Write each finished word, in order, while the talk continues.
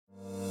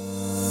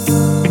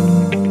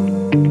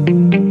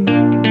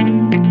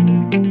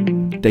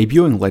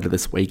Debuting later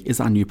this week is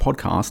our new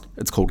podcast.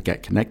 It's called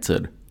Get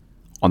Connected.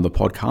 On the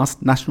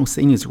podcast, National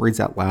Seniors reads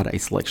out loud a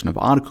selection of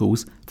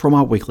articles from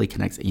our weekly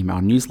Connect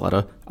email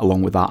newsletter,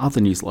 along with our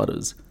other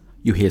newsletters.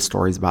 You hear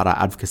stories about our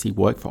advocacy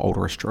work for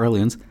older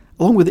Australians,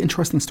 along with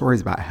interesting stories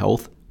about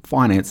health,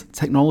 finance,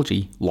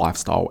 technology,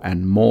 lifestyle,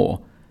 and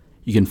more.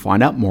 You can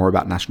find out more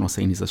about National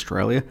Seniors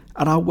Australia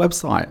at our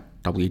website,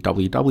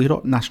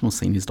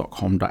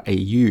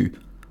 www.nationalseniors.com.au.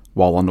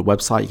 While on the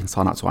website, you can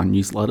sign up to our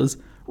newsletters,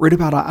 read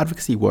about our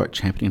advocacy work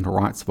championing the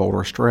rights of older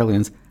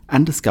Australians,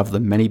 and discover the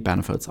many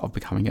benefits of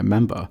becoming a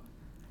member.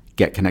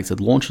 Get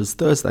Connected launches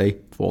Thursday,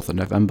 4th of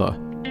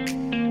November.